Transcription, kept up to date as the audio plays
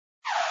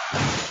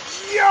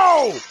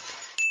Yo!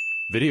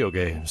 Video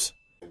games.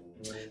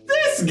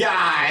 This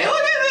guy! Look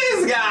at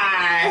this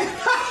guy!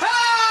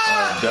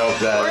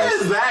 Dope,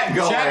 Where is that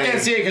going? Chat can't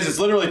see it because it's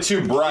literally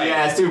too bright.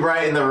 Yeah, it's too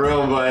bright in the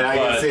room, but I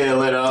can see it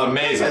lit up.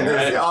 It's amazing,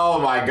 right?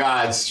 Oh my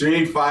god,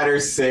 Street Fighter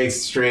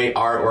 6 straight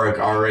artwork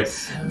already.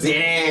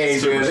 Dang,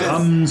 dude.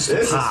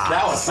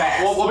 That was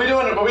fast. We'll be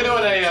doing a that was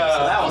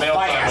mail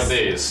time fast. with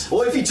these.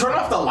 Well, if you turn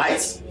off the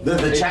lights,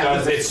 the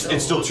chat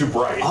it's still too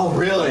bright. Oh,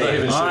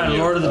 really? Alright,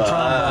 Lord of the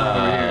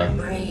Trombone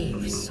over here.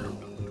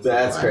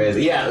 That's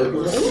crazy. Yeah.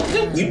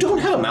 You don't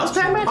have a mouse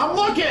pad, man? I'm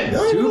looking!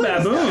 Two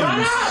baboons. Why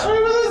not?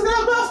 There's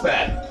not a mouse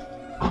pad.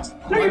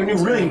 No, you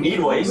really need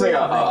one. It's like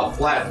a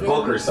flat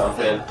book or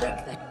something.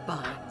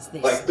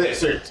 Like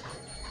this. Here.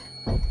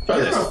 Try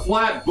this. A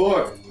flat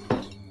book.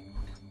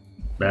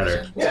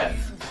 Better. Yeah.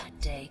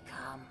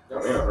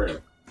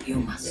 You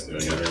must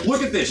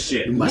Look at this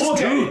shit. Must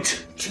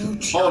toot.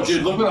 Oh,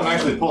 dude, look what I'm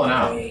actually pulling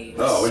out.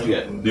 Oh, what'd you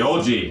get? The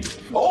OG.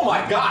 Oh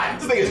my god,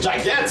 this thing is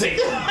gigantic.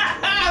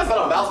 It's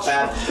not a mouse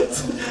pad.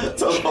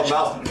 It's a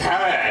mouse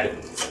pad.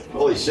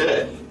 Holy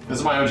shit. This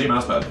is my OG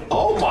mousepad.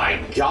 Oh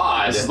my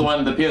god. This is the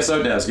one the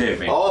PSO desk gave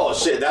me. Oh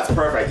shit, that's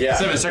perfect. Yeah.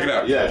 Simmons, check it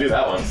out. Yeah, do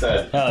that one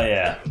instead. Hell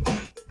yeah.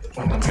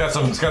 It's got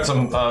some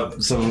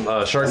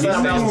Sharky That's not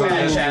a mouse stains on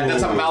pad, it. Chad.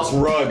 That's a mouse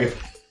rug.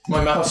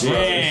 My mouse rug.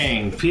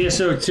 Dang.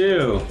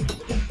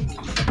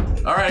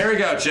 PSO2. All right, here we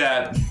go,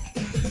 chat.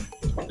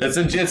 It's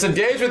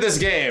engaged with this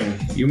game.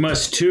 You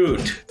must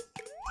toot.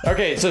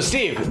 Okay, so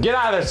Steve, get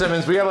out of there,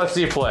 Simmons. We gotta let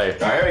Steve play. All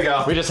right, here we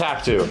go. We just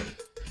have to.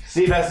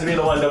 Steve has to be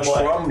the one to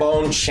play.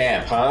 Trombone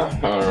champ, huh?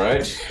 All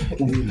right.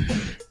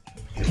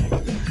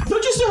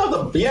 Don't you still have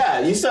the? Yeah,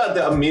 you still have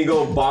the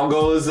Amigo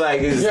bongos,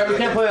 like. Yeah, we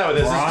can't play that with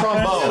this. It's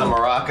trombone. And the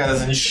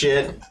maracas and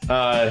shit.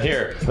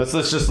 Here, let's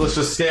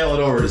just scale it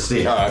over to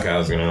Steve. Oh, okay. I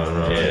was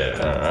gonna. Yeah.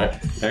 All right.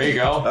 There you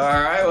go. All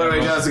right. What do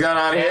we got going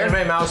on here?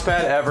 Anime mouse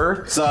pad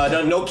ever.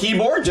 So no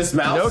keyboard, just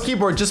mouse. No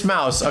keyboard, just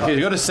mouse. Okay,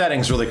 go to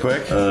settings really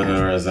quick.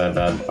 Where is that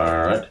bad?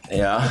 All right.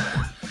 Yeah.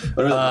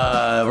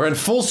 We're in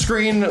full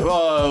screen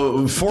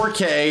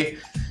 4K.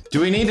 Do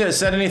we need to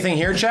set anything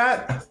here,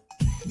 chat?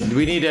 Do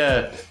we need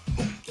a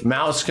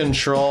mouse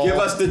control? Give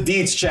us the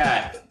deets,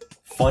 chat.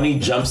 Funny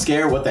jump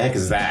scare? What the heck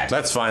is that?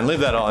 That's fine.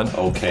 Leave that on.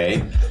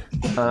 Okay.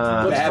 Looks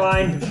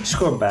fine. Just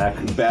go back.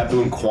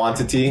 Baboon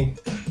quantity.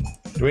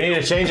 Do we need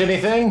to change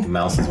anything?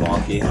 Mouse is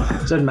wonky.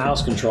 It said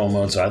mouse control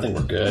mode, so I think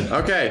we're good.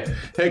 Okay.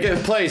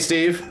 Hey, play,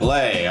 Steve.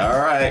 Play. All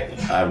right.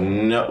 I've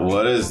no.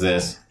 What is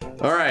this?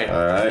 All right.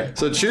 All right.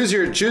 So choose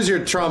your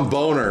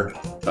tromboner.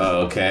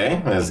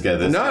 Okay. Let's get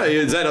this. No,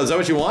 is that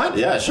what you want?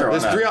 Yeah, sure.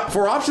 There's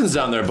four options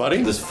down there,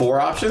 buddy. There's 4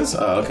 options.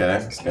 Oh, okay.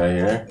 This guy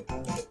here.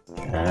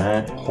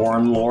 Alright.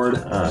 Horn Lord.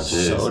 Oh,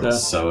 jeez.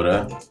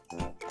 Soda.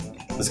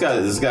 This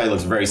guy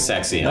looks very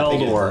sexy.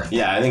 Eldor.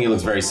 Yeah, I think he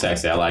looks very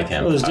sexy. I like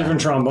him. Oh, there's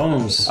different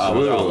trombones.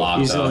 Oh, they're all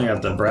locked. He's only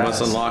got the brass.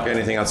 Must unlock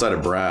anything outside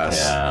of brass.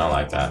 Yeah, I don't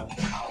like that.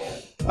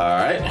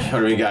 Alright, what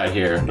do we got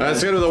here? All right,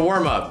 let's go to the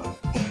warm up.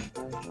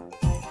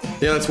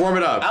 Yeah, let's warm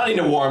it up. I don't need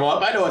to warm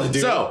up. I know what to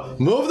do. So,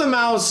 move the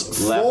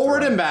mouse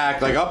forward and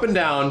back, like up and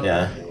down,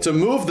 to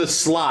move the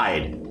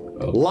slide.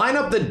 Line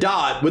up the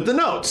dot with the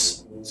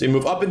notes. So you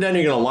move up and down,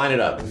 you're gonna line it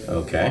up.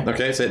 Okay.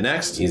 Okay, so hit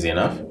next. Easy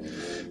enough.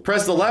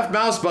 Press the left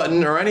mouse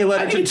button or any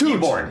letter to toot.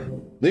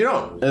 Keyboard. You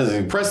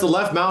don't. Press the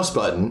left mouse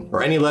button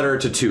or any letter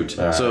to toot.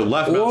 Right. So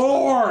left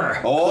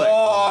mouse.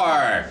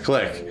 Or.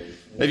 Click.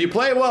 If you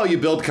play well, you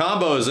build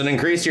combos and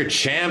increase your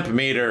champ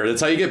meter.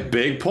 That's how you get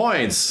big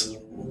points.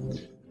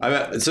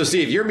 So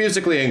Steve, you're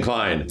musically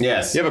inclined.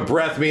 Yes. You have a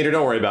breath meter,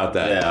 don't worry about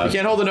that. Yeah. You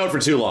can't hold the note for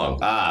too long.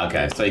 Ah,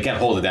 okay. So you can't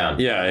hold it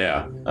down.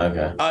 Yeah.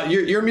 Okay.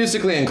 You're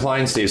musically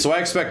inclined, Steve, so I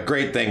expect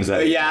great things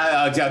out of you.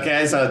 Yeah,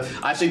 okay, so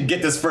I should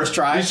get this first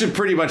try? You should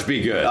pretty much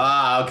be good.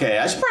 Ah, okay.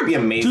 I should probably be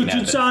amazing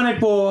at this.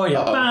 Sonic Boy.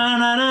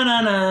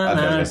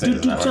 Okay,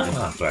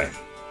 Sorry.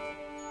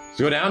 So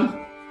go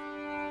down.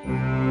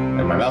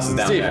 And my mouse is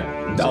down Steve.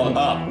 there. Oh,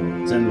 up.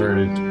 It's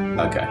inverted.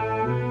 Okay.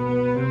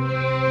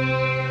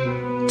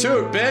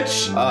 Toot,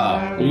 bitch!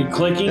 Are you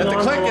clicking You have to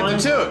on click the at line?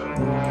 the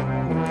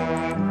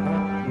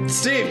toot!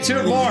 Steve,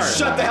 toot more!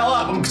 Shut the hell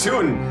up, I'm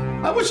tooting!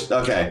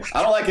 Okay,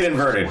 I don't like it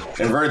inverted.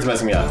 Inverted's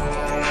messing me up.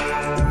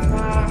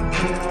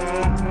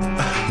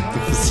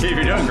 Steve,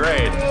 you're doing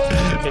great.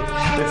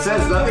 It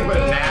says nothing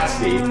but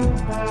nasty.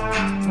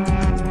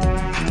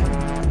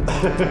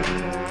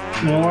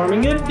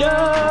 Warming it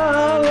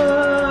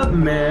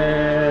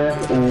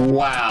development.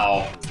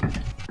 Wow.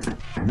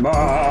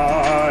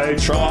 My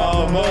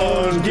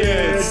trombone's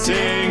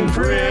getting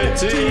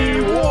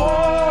pretty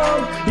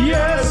warm.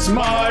 Yes,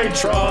 my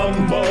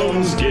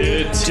trombone's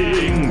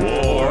getting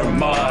warm.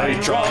 My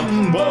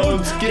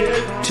trombone's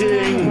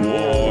getting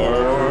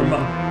warm.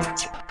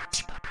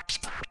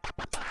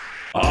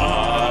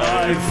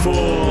 I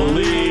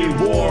fully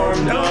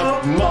warmed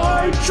up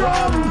my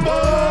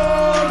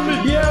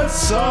trombone.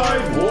 Yes,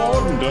 I've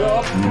warmed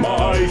up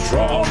my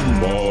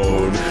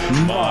trombone.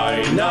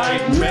 My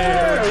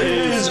nightmare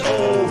is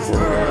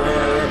over.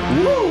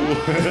 Woo!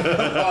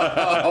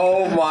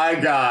 Oh my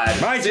god.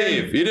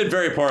 Steve, you did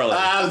very poorly.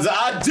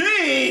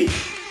 D!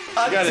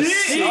 gotta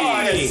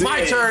see.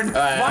 My turn.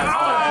 I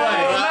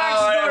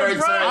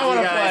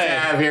want to play.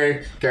 Have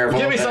here. Careful.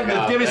 Give me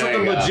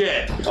something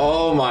legit.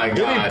 Oh my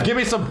god. Give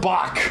me some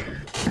Bach.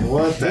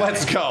 What the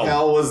Let's go.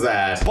 hell was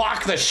that?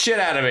 Bach the shit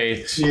out of me.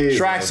 Jesus.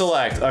 Track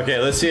select. Okay,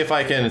 let's see if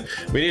I can.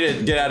 We need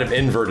to get out of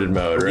inverted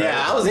mode, right?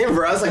 Yeah, I was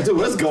like, dude,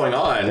 what's going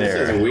on?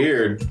 This is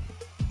weird.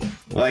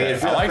 Like, it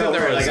felt, I like that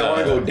there like is I want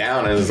to go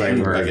down and it's like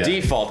okay.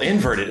 Default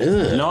inverted.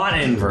 Ugh. Not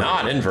inverted.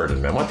 Not inverted,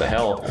 man. What the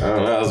hell? I don't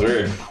know, that was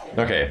weird.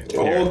 Okay.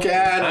 Oh,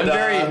 Canada. I'm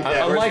very,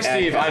 Yeah, unlike where's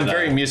Steve, I'm Canada?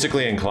 very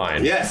musically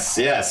inclined. Yes,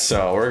 yes.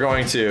 So we're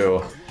going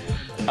to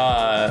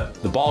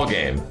the ball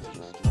game.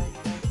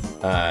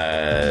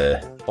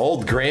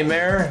 Old Gray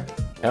Mare,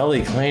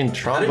 Ellie Klein,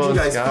 Trombone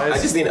guys. I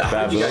just need.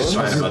 How did you guys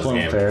find Sugar about Plum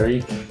this game?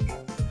 Fairy.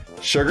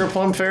 Sugar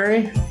Plum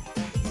Fairy.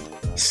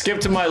 Skip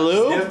to my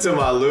Lou. Skip to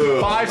my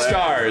Lou. 5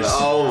 stars.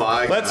 Oh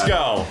my god. Let's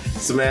go.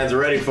 This man's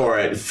ready for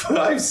it.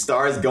 5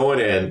 stars going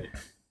in.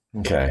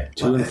 Okay.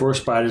 2 and 4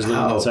 spiders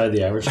living inside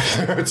the average.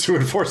 2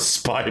 and 4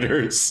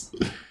 spiders.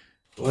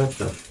 What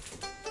the?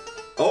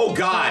 Oh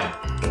god.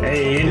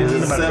 Hey,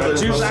 Shut up!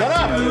 Shut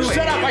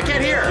up! I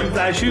can't hear.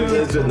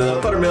 The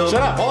buttermilk.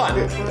 Shut up! Hold on.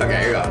 Okay,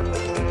 here we go.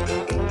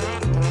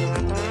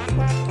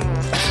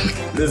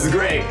 This is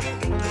great.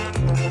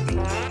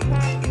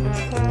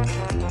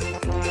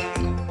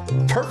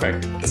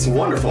 Perfect. It's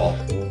wonderful.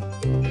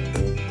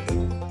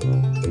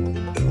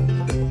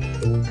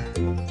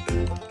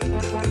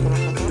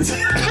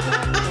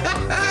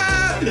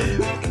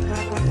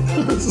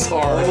 This is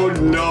hard. Oh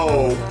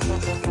no.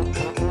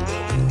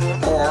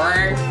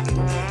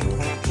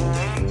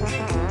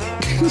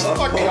 This is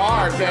fucking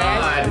hard,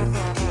 man.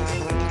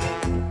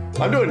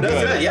 I'm doing That's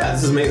good. good. Yeah,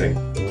 this is amazing.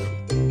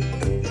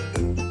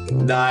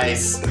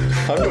 Nice.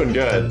 I'm doing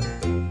good.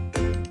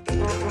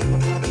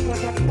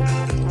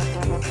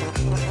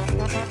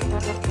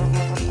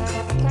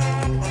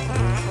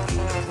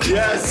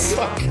 Yes.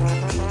 Fuck.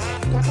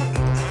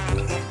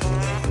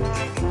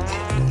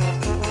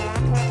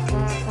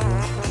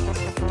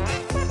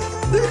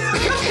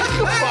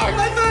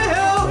 What the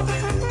hell?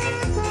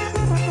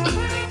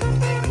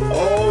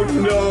 Oh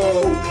no.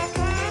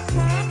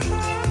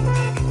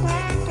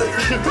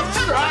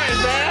 Trying,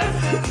 man.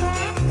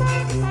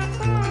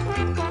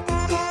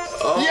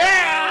 Oh,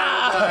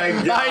 Yeah!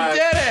 my God. I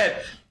did it!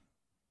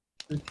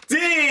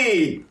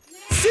 D.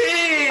 C.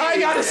 I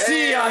got a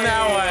C on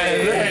that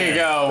one. There you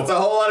go. That's a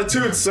whole lot of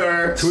toots,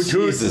 sir.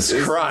 Jesus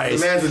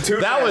Christ. The man's a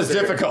toot That was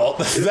master. difficult.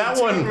 That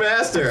Toot one.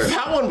 master.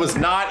 That one was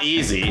not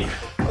easy.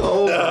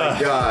 Oh my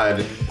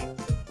god.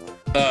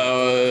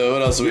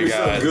 What else we You're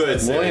so got?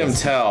 good, William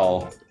Sis.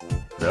 Tell.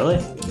 Really?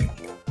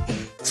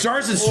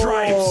 Stars and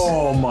Stripes.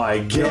 Oh my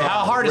god.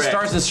 How hard is wrecked.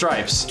 Stars and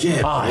Stripes?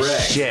 Get Oh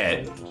wrecked.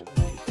 shit.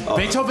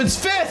 Beethoven's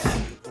 5th.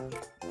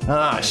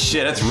 Ah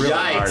shit, that's really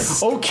hard.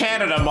 Yikes. Oh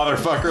Canada,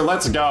 motherfucker,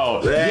 let's go.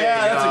 There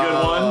Yeah, you that's a good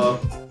go. one.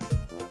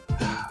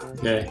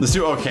 Okay. Let's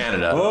do Oh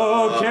Canada.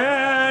 Oh,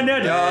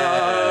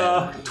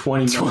 Canada!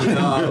 20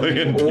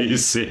 million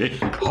BC.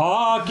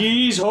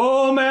 Hockey's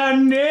home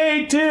and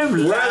native Where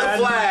are the land.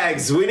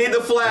 flags? We need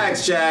the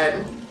flags, chat.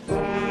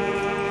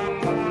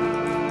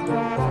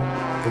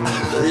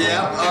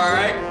 Yep,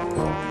 alright.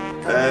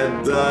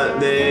 And the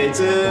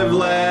native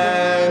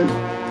land.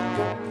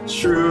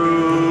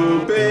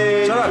 True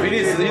big. Shut up, he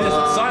needs some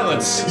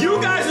silence.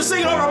 You guys are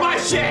singing over my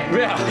shit!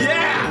 Yeah.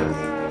 Yeah!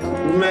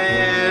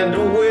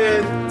 Man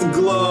with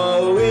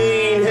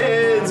glowing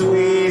heads,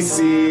 we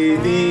see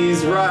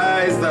these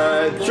rise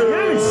the true. You're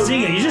not even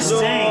singing, you just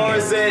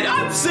sang.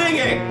 I'm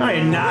singing! No,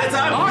 you're not.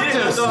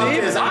 Octaves,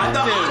 Steve. The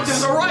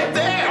octaves are right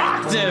there!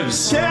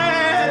 Octaves.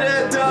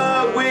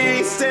 Canada,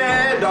 we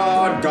stand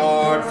on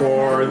guard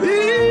for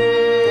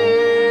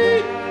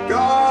thee.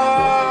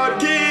 God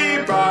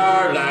keep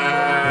our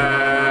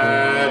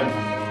land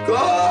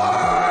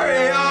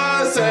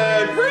glorious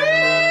and free.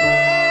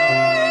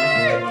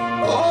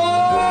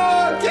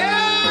 Oh,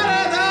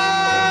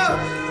 Canada,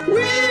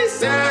 we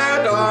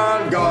stand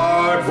on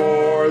guard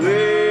for thee.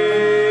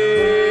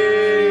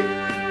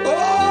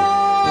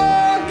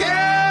 Oh,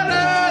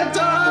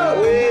 Canada,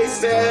 we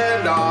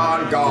stand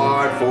on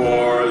guard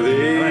for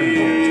thee.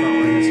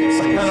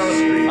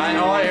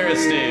 All I hear is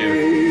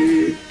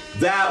Steve.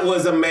 That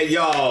was amazing.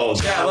 Yo.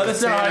 Yeah, let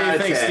us know how you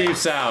think Steve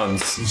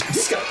sounds.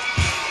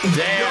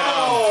 Damn.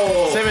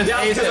 Yo. Simmons, That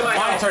was ace because it. of my My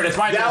help. turn. It's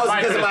my turn. That was It's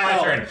my because turn. of my It's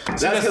help. my turn.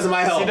 That's because of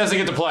my help. He doesn't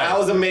get to play. That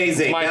was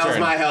amazing. My That was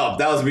turn. my help.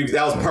 That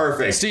was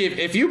perfect. Steve,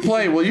 if you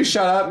play, will you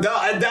shut up? No,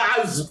 that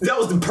was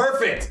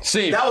perfect.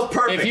 Steve, that was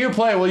perfect. if you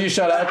play, will you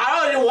shut up?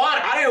 I didn't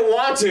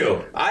want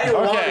to. I didn't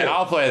want Okay, to.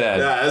 I'll play then.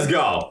 Yeah, let's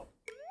go.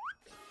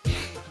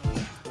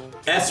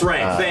 S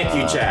rank. Thank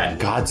you, Chad.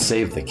 God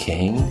save the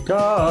king.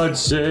 God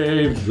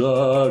save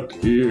the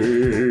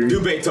king.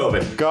 Do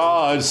Beethoven.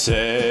 God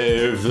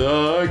save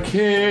the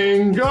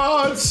king.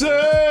 God save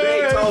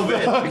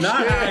Beethoven.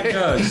 Not how it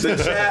goes. The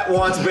chat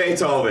wants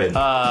Beethoven.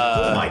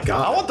 Oh my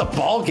god. I want the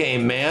ball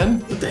game,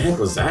 man. What the heck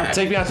was that?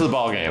 Take me out to the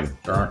ball game.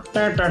 All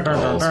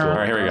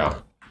right, here we go.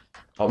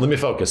 Oh, let me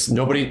focus.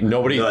 Nobody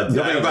everybody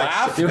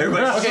laugh.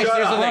 everybody Okay, shut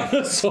here's up. the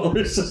thing.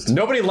 Solar system.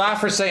 Nobody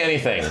laugh or say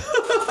anything.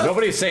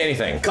 Nobody say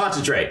anything.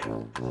 Concentrate.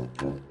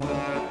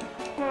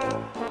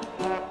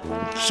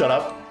 Shut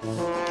up.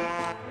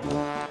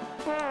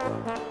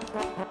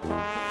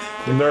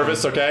 You're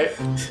nervous, okay?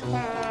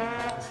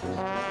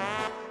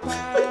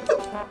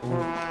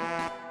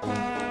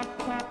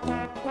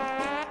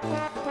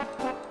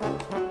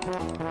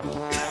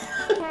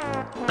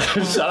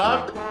 Shut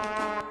up.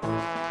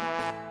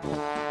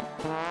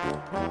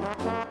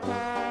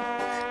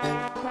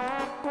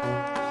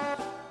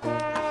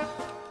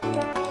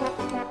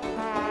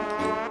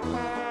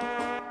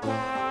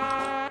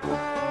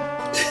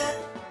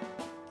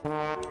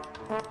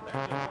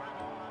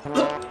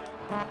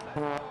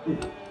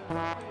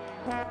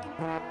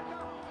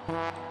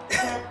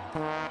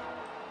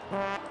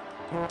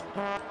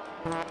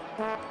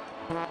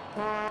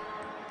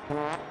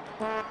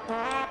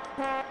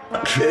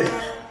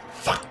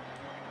 Fuck.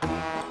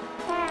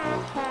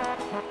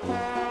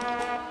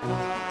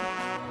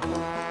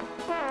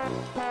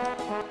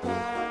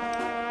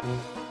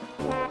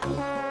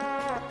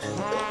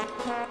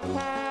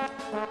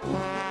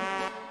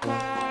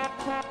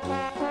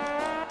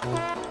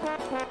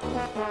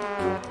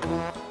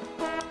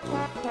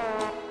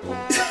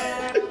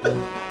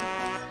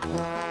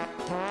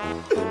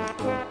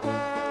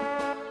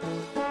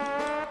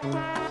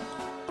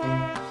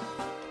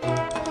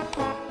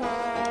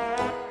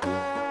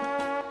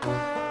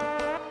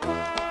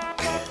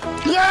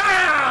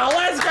 Yeah!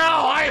 Let's go!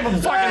 I fucking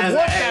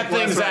whooped that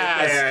thing's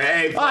ass!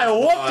 Hey, I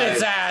whooped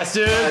its ass,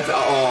 dude!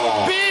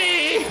 Oh.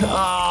 B!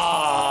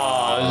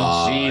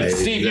 Oh, jeez.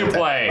 Steve, you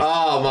play.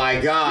 Oh my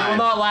god. We will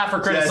not laugh or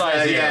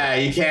criticize you. Yeah,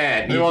 you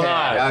can't. We will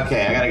not.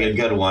 Okay, I gotta get a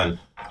good one.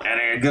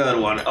 A good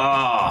one.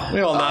 Oh.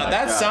 We will not.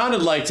 That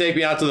sounded like Take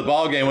Me Out to the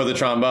Ball Game with a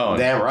trombone.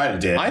 Damn right it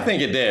did. I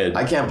think it did.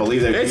 I can't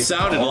believe that. It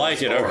sounded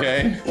like it,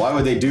 okay? Why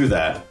would they do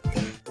that?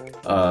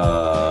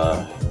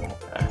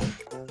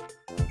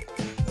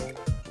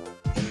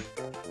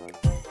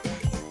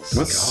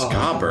 What's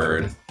Ska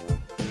Bird?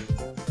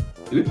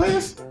 Did we play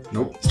this?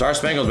 Nope. Star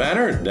Spangled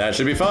Banner? That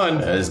should be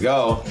fun. Let's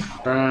go.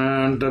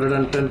 Dun, dun,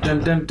 dun, dun,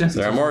 dun, dun, dun.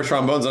 There are more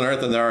trombones on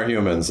Earth than there are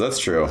humans. That's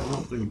true. I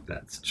don't think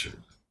that's true.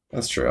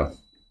 That's true.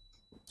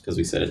 Because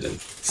we said it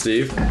didn't.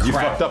 Steve, you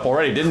fucked up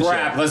already, didn't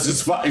Crap, let's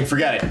just fucking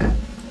forget it.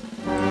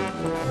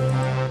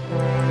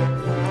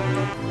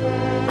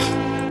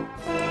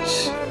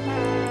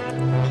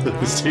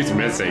 you? Steve's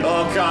missing.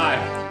 Oh god.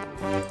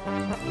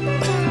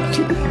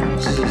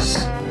 This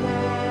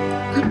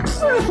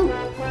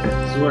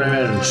is what I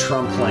imagine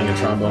Trump playing a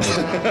trombone.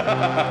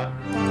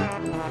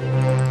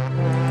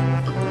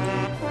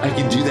 I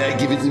can do that.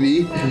 Give it to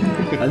me.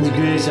 I'm the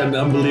greatest. I'm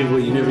unbelievable.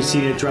 You've never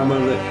seen a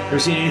trombone. Never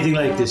seen anything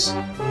like this.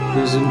 It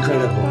was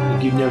incredible.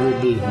 Like you've never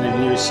believed. I've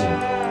never seen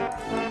it.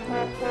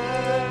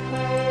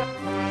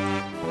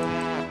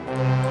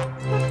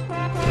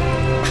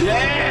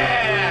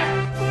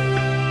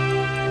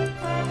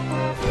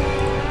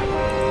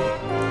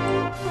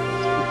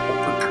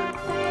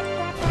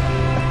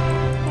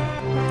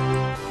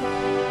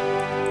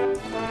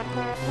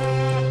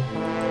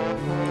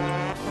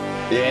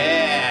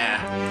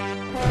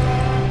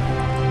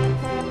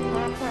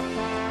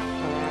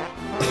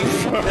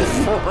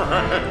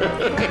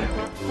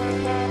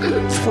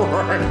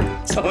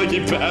 Sound like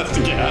you passed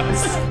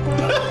gas.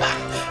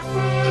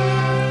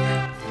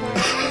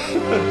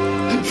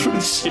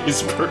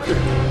 Cheeseburger.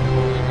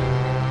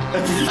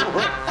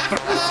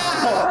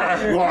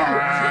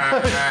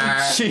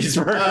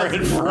 Cheeseburger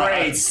and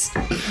fries.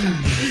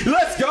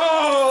 Let's go!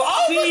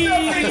 Almost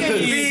a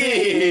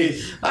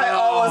B! I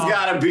almost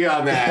got a B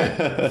on that.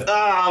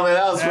 Oh man,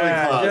 that was really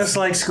close. Just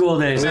like school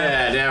days.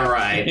 Yeah, damn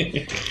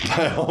right.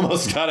 I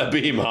almost got a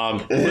B,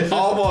 Mom.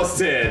 Almost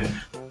did.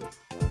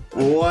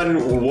 One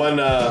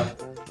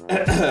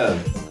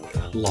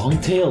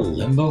Longtail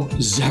Limbo?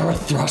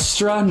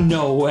 Zarathustra?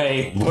 No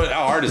way.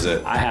 How hard is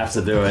it? I have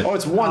to do it. Oh,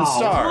 it's one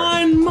star.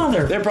 One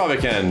mother. They probably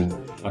can.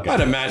 Okay.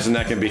 I'd imagine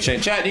that can be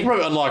changed. Chat, you can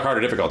probably unlock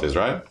harder difficulties,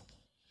 right?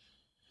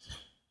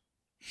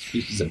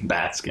 Species of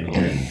bats can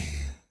hear it.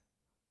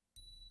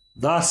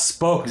 Thus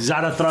spoke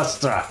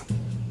Zarathustra.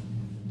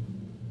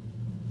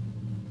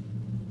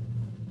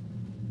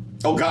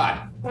 Oh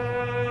god.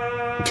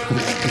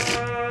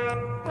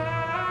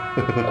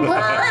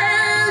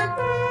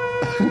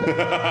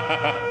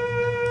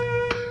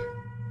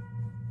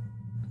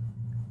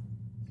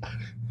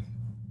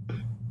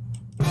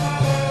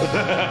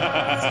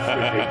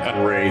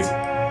 Great.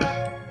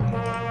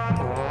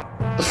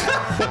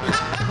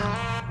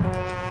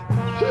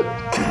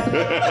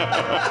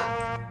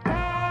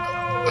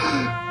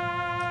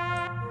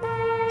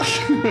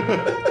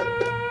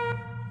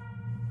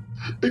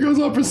 It goes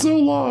on for so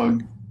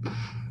long.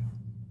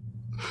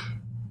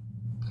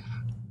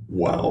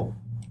 Wow.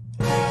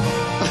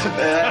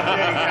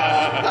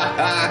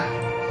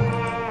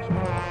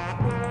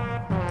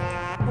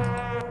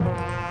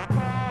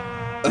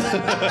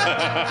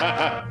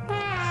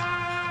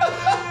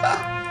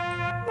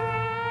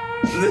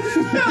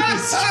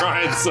 He's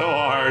trying so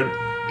hard.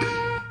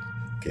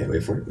 Okay,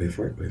 wait for it, wait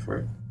for it, wait for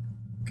it.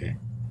 Okay.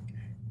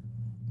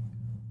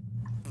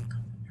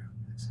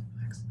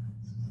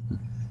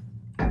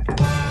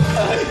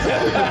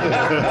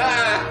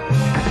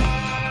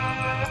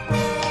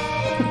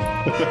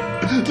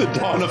 The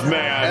dawn of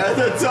man.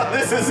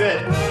 This is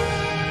it.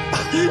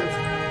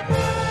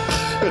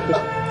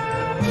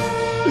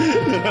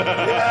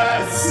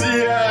 Yes,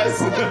 yes.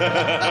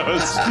 That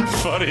was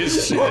funny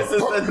as shit. This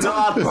is the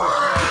dawn.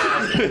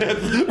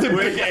 The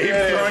big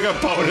ape throwing a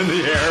bone in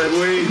the air.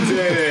 We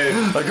did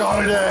it. I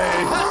got an A.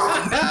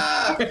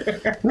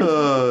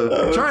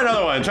 Try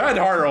another one. Try a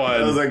harder one.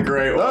 That was a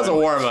great one. That was a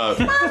warm up.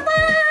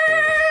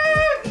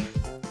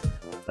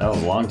 That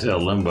was Longtail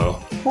Limbo.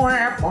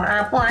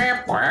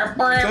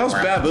 That was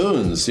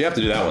baboons. You have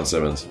to do that one,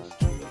 Simmons.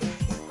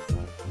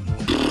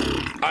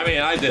 I mean,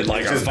 I did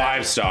like a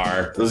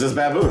 5-star. It was just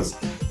baboons.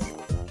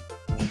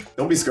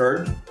 Don't be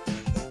scared.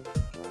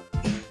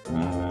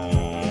 What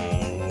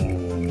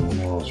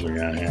else we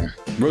got here?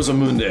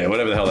 Rosamunde,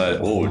 whatever the hell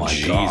that. Oh my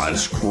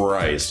Jesus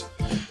Christ!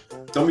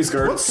 Don't be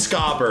scared. What's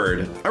ska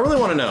bird? I really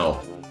want to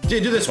know. Do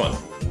this one.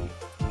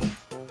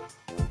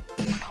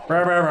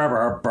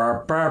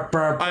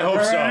 I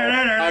hope so.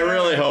 I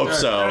really hope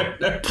so.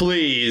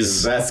 Please.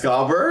 Is that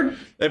ska bird?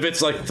 If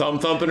it's like thumb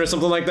thumping or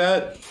something like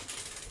that.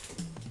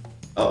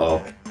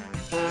 Uh-oh.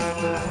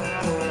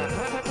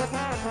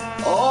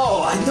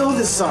 Oh, I know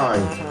this song.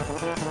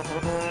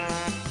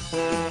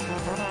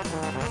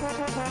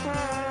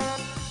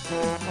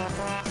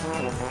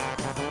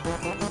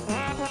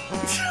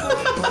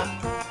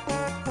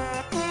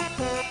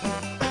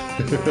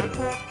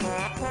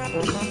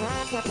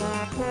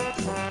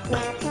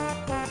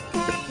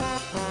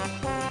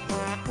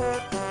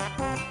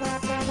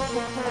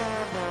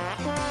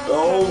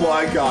 Oh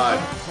my god.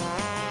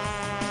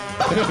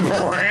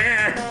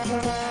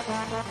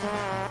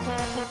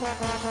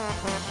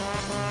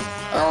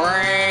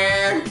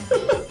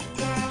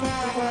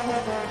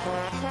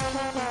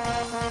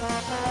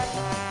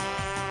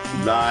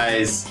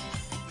 Nice.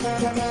 I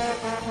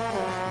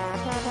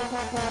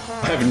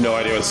have no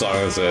idea what song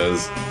this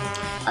is.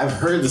 I've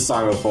heard the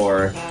song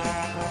before.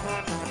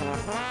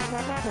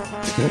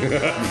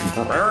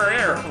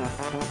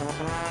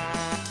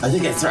 I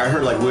think I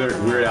heard like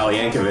Weird Al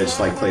Yankovic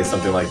like play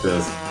something like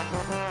this.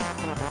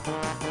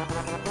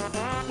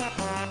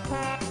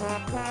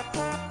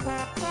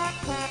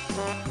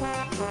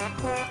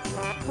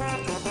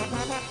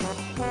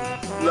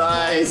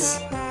 Nice.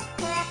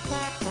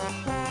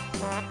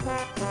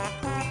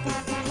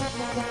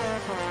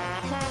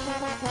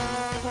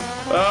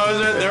 Oh,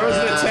 there was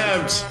an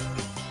attempt.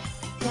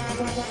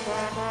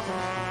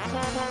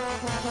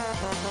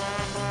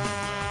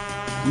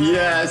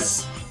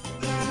 Yes.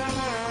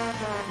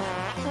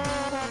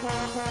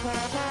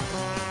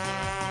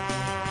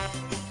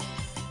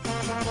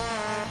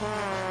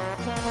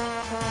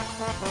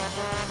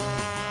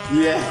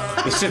 Yeah.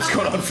 This shit's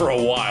going on for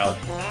a while.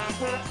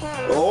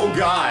 Oh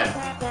god.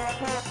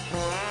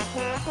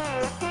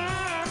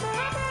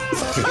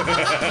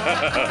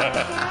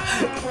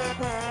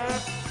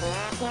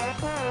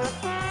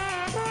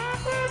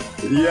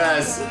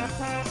 Yes.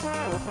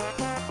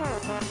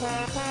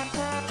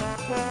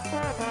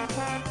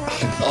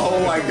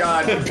 Oh my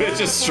god. The bitch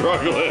is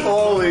struggling.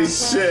 Holy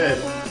shit.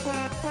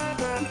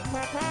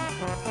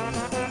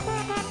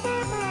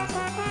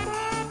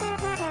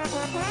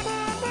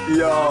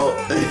 Yo.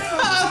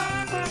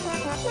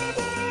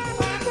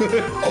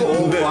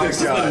 Oh my This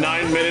is the god.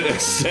 9-minute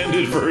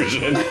extended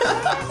version.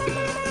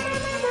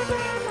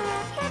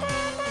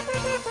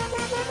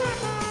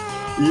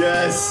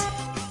 Yes.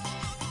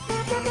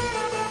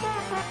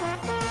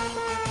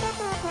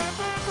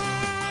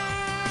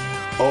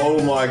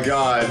 Oh my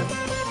god.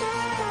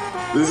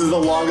 This is the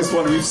longest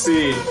one we've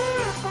seen.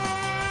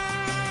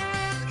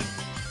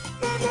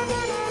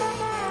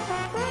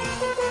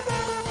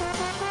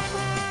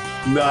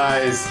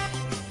 Nice.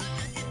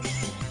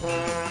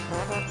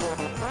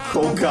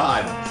 Oh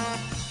god.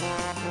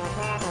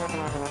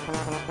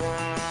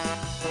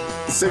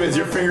 Simmons,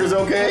 your fingers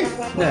okay?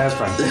 Yeah, that's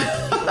fine.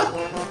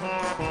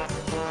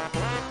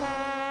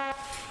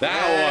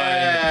 That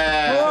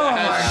one. Oh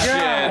my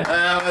god!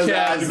 That was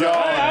Kept awesome.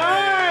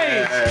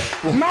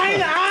 going.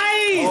 Mine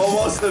eyes!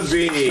 Almost a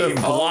B.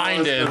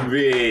 Blinded. Almost a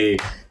B.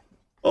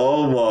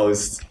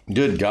 Almost.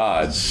 Good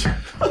God.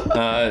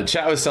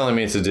 Chat was telling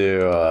me to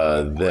do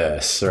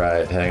this,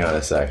 right? Hang on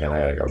a second.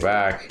 I gotta go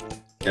back.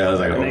 Yeah, I was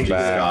like, oh, Make Jesus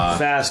back. God.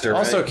 Faster.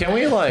 Also, right? can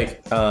we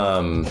like,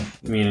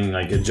 Meaning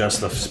like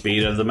adjust the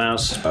speed of the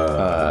mouse?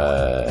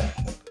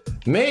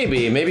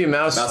 maybe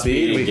mouse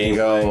speed we can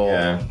go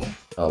Yeah.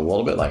 a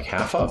little bit like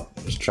half up.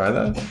 Just try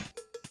that.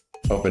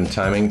 Open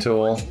timing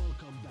tool.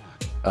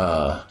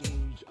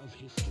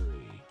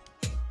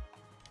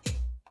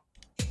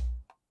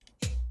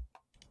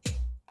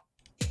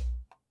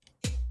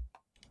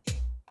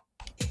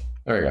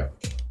 There we go.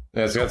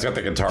 Yeah, it's got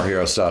the Guitar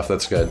Hero stuff.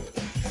 That's good.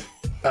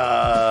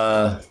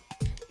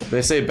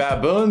 They say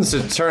baboons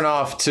to turn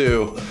off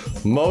to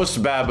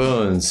most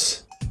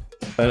baboons.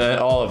 And then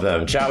all of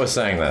them. Chat was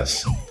saying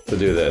this. To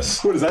do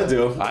this. What does that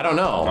do? I don't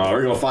know. Oh,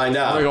 we're gonna find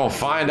out. We're gonna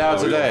find out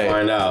today.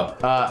 We're gonna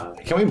find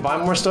out. Can we buy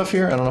more stuff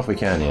here? I don't know if we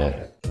can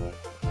yet.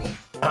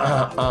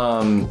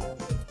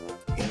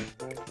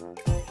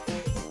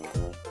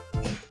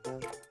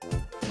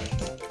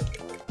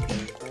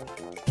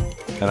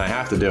 and I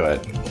have to do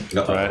it.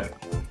 Right?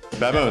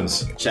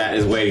 Baboons. Chat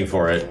is waiting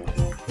for it.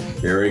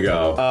 Here we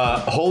go.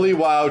 Holy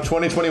wow,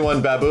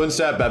 2021 baboon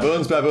set.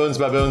 Baboons, baboons,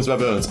 baboons,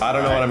 baboons. I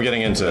don't know what I'm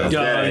getting into.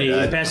 Don't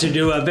need best to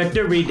do a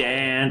victory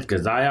dance,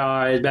 cause I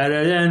are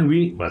better than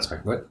we. What? Sorry,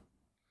 what?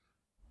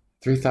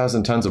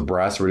 3,000 tons of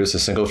brass to reduce a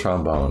single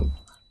trombone.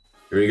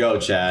 Here we go,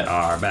 chat.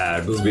 Our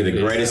bad. This will be the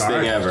greatest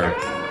thing ever.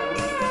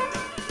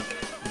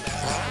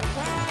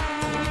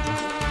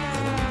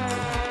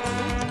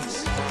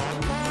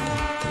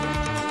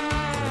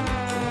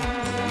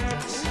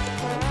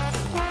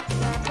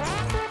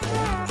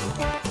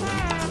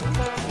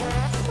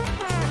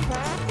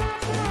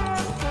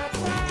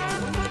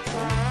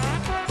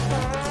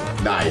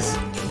 Nice.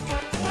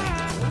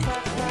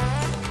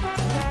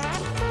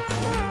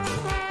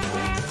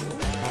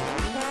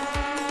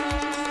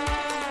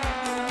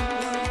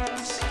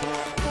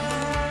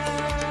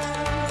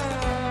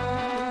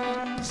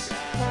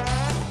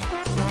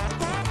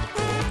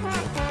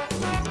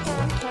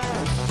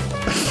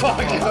 Fuck,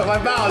 my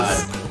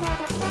mouse.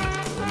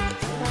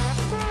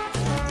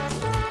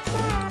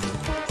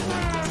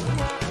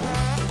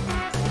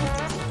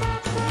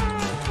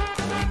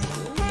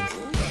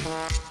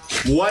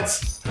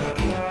 What?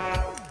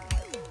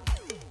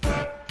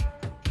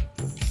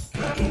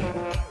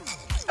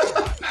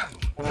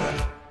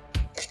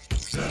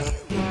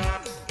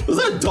 Was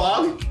that a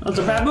dog? That's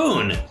a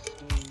baboon.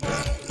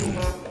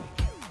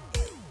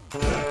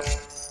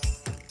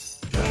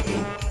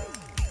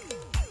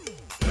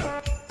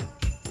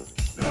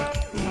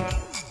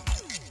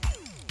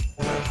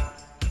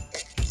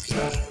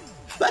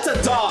 That's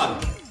a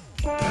dog.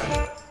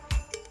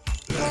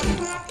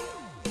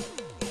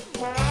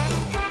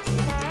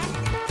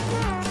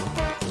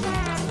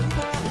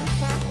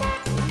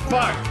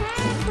 Fuck.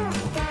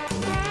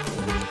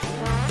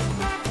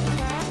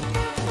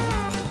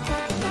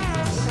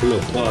 A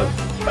little plug.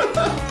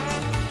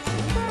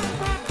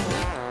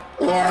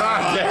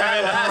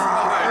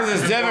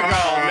 This is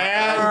difficult,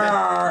 man.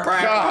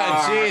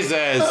 God, Jesus.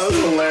 That was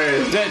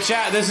hilarious.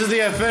 Chat, this is the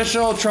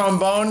official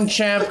trombone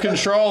champ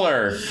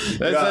controller.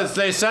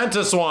 They sent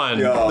us one.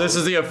 Yo. This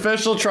is the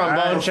official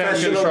trombone champ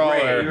Professional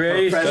controller.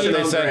 grade. That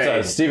they sent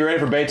us. Steve, you ready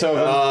for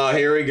Beethoven? Oh,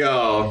 here we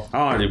go. I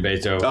want to do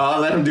Beethoven. Oh,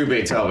 I'll let him do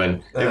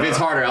Beethoven. If it's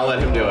harder, I'll let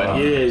him do it.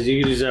 It is. You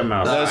can do something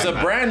else. It's a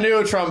brand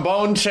new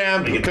trombone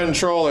champ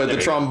controller, the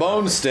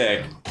trombone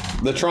stick.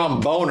 The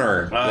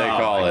tromboner, they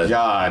call it.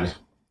 God.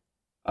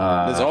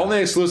 It's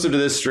only exclusive to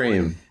this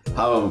stream.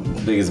 How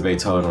big is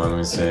Beethoven one? Let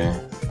me see.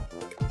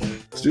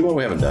 Let's do one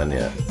we haven't done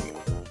yet.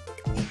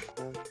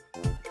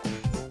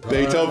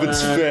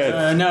 Beethoven's Fifth.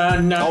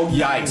 Oh,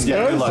 yikes.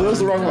 Yeah, good luck. That was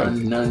the wrong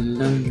one.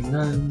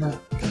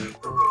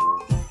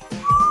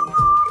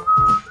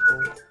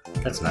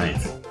 That's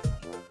nice.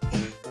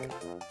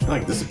 It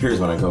like disappears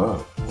when I go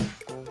up.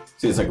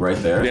 See, it's like right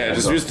there. Yeah,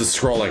 just use the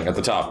scrolling at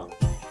the top.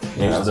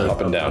 Yeah, Use the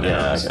up and down.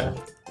 Yeah, okay.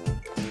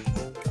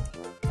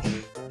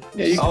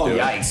 Yeah, you can Oh, do it.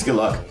 yikes. Good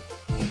luck.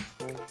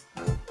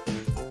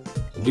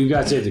 You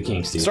got Save the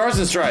King, Steve. Stars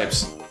and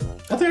Stripes.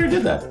 I think I already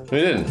did that. We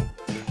didn't.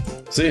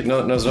 See,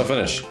 no, there's no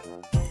finish.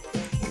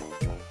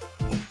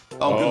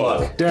 Oh, good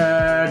luck.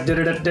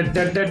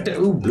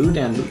 Ooh, blue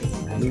dan.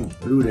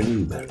 Blue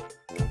dan.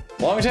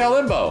 Long Tail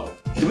Limbo.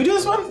 Did we do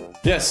this one?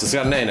 Yes, it's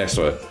got an A next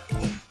to it.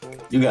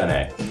 You got an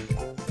A.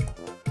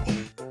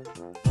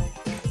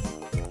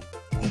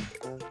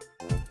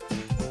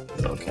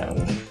 Okay.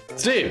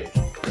 Steve,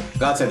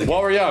 God save the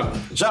while we're young.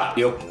 shot.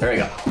 Yo, there we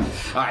go.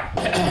 All right.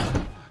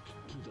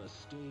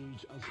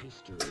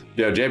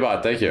 Yo,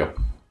 J-Bot, thank you.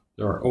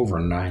 There are over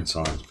 9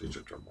 songs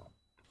featured trombone.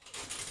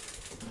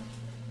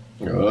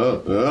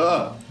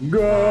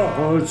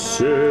 God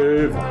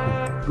save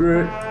our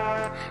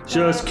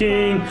gracious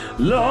King,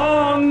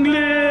 long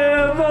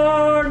live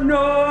our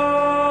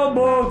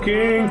noble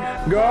King.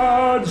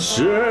 God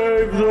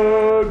save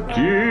the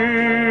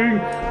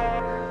King,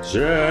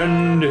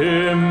 send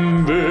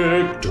him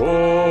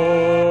victorious,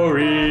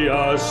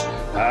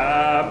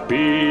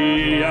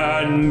 happy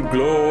and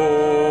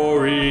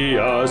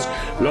glorious,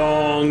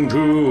 long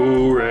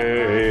to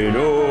reign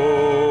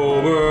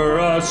over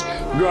us.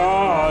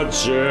 God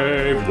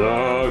save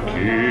the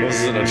King.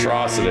 This is an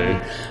atrocity.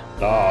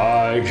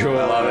 Thy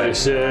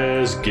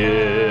choicest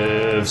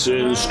gifts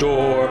in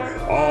store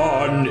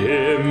on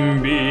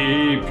him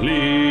be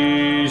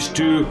pleased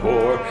to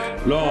pour.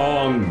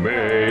 Long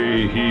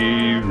may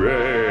he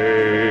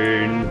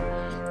reign.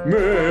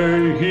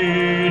 May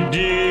he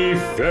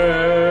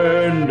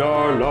defend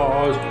our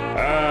laws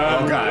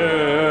and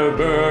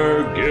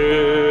ever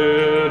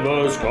give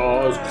us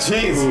cause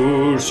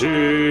to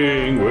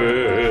sing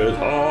with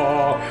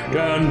heart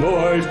and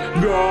voice.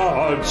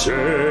 God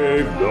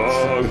save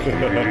the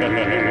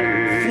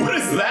King. What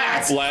is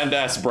that?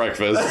 Bland-ass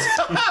breakfast.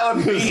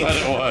 Beans. That's what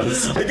it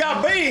was. It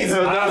got beans.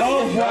 I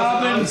hope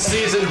Robin,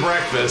 Unseasoned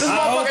breakfast. I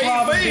hope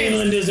Robin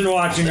Beanland isn't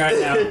watching right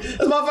now. This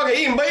motherfucker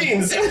eating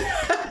beans.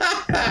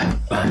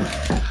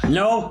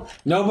 No,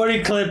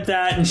 nobody clip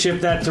that and ship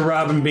that to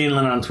Robin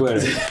Beanland on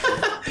Twitter.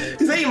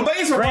 He's eating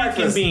beans for Frank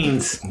and breakfast.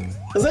 beans.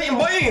 He's eating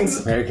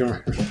beans.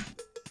 American.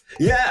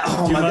 Yeah.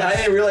 Oh my god, I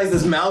didn't realize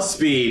this mouse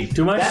speed.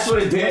 Too much? That's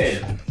what it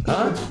did.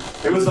 Huh?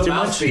 It was the Too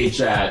mouse much? speed,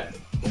 chat.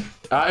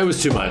 It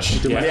was too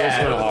much. Yeah, Yeah, it was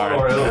a little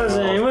hard.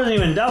 It wasn't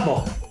even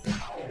double.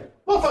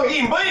 Motherfucker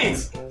eating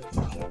beans.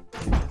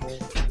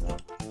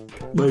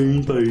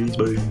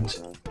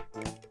 Beans.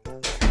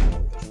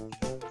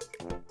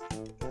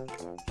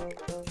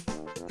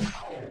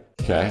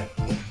 Okay.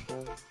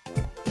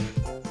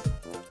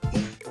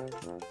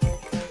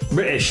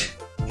 British.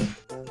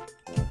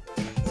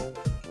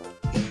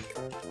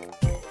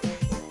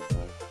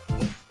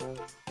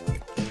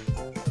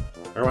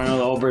 Everyone know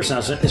the whole verse now.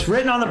 It's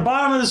written on the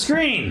bottom of the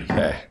screen.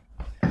 Okay.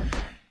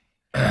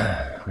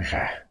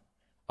 Okay.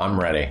 I'm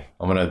ready.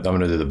 I'm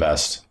gonna do the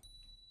best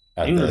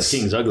at England's this.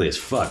 king's ugly as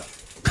fuck.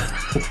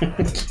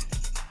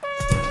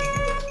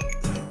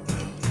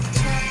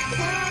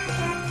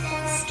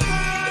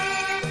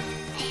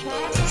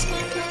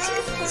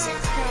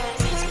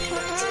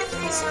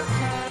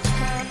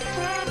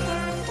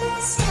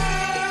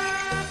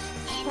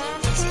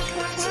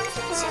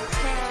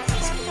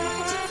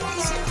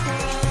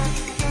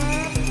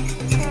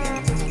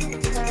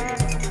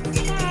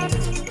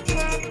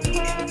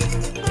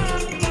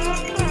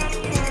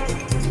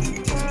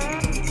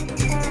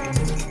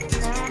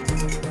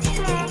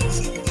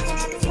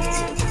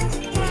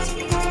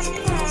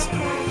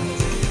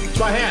 It's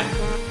my hand.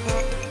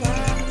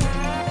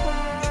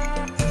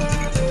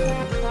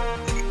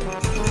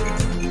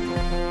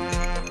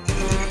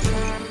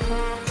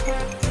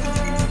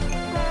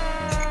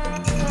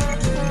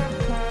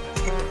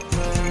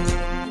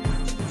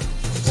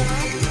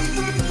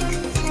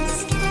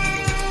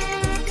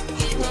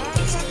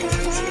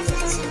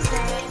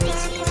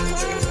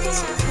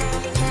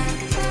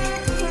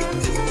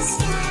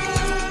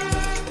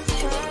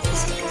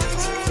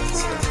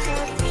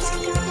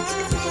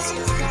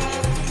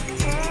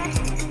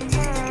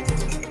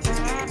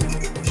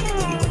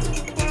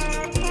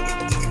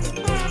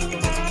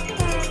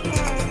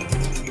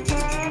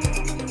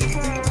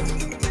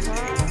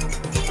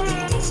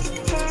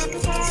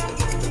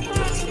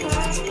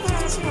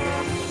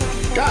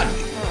 God.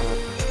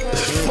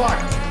 Fuck.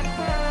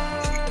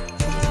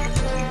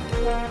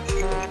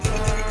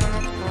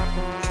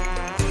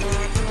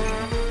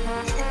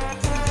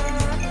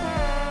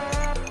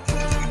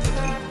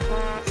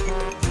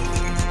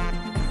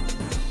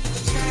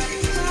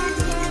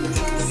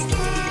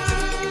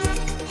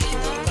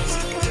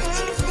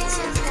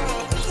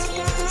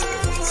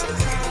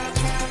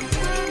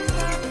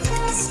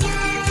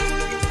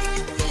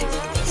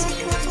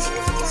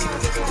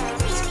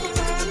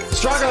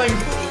 Struggling.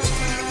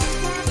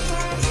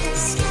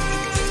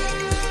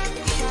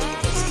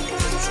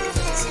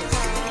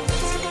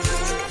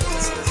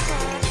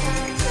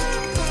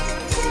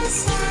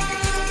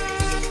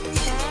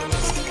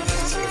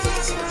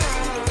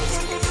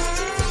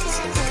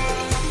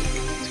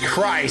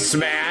 Christ,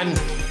 man.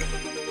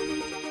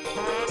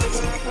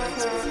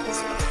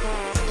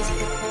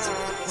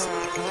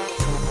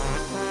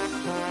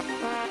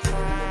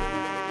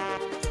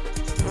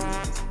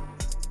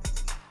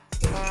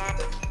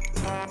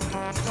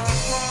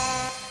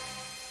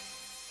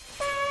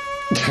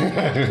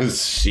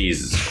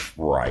 Jesus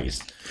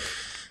Christ.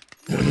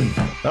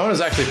 That one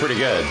was actually pretty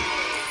good.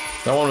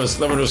 That one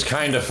was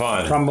kind of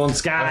fun. Trombone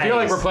Skies. I feel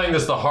like we're playing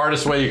this the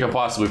hardest way you can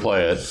possibly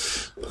play it.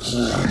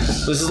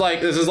 This is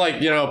like,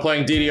 you know,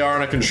 playing DDR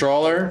on a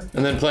controller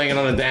and then playing it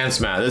on a dance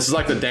mat. This is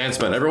like the dance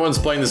mat. Everyone's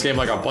playing this game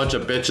like a bunch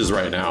of bitches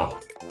right now.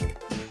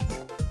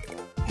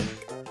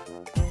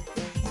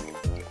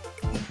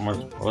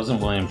 Wasn't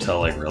William Tell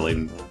like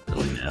really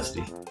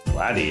nasty?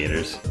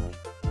 Gladiators.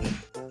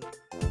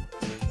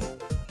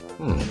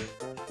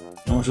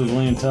 How much was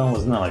William Tell?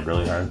 Wasn't that like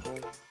really hard?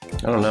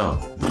 I don't know.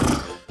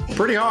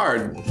 Pretty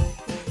hard. I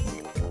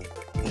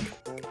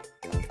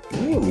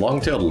wonder what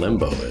long-tailed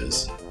limbo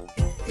is.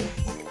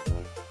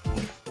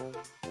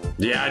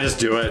 Yeah, just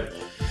do it.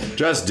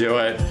 Just do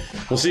it.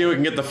 We'll see who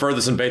can get the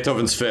furthest in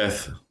Beethoven's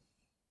Fifth.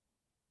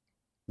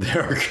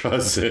 They're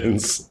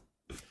cousins.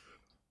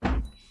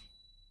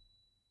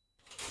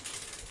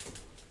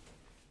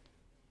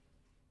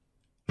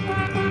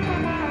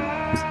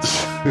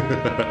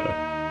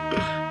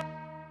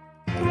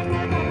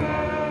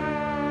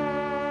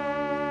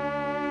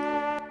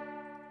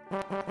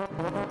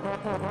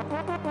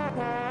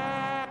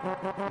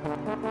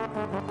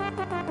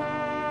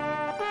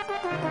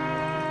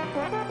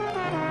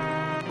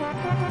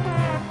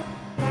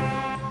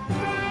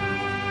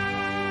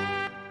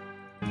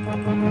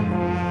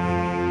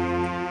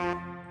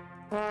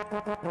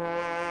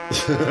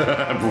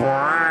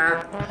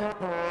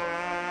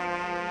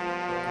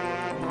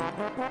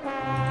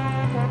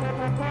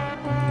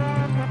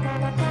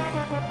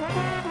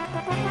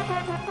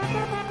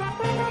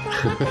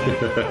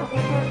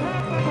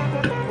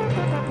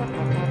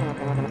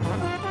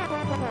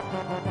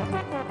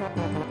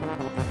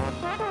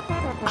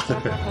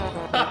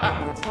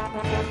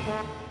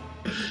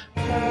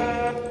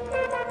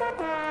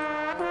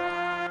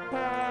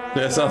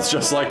 That sounds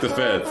just like the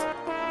Fifth.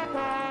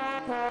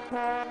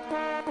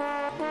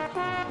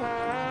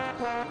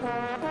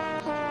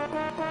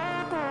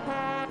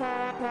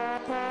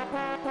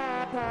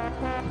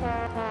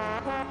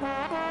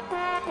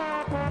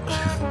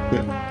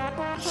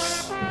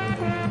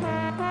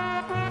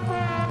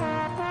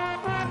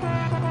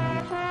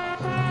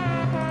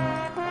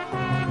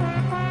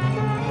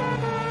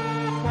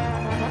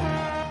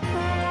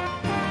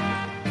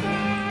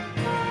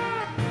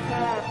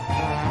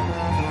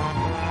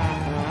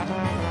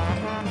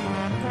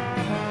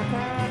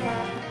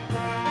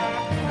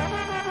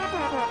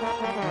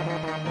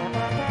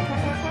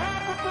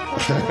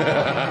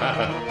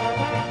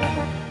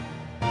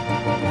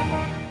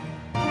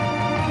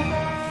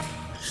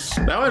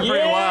 That went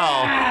pretty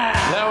well.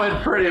 That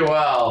went pretty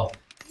well.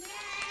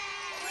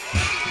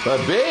 The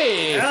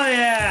beef! Hell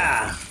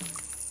yeah!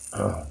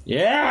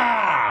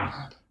 Yeah!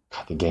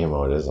 God, the game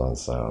mode is on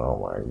sound. Oh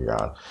my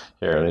god.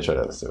 Here, let me try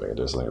to see if I can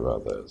do something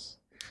about this.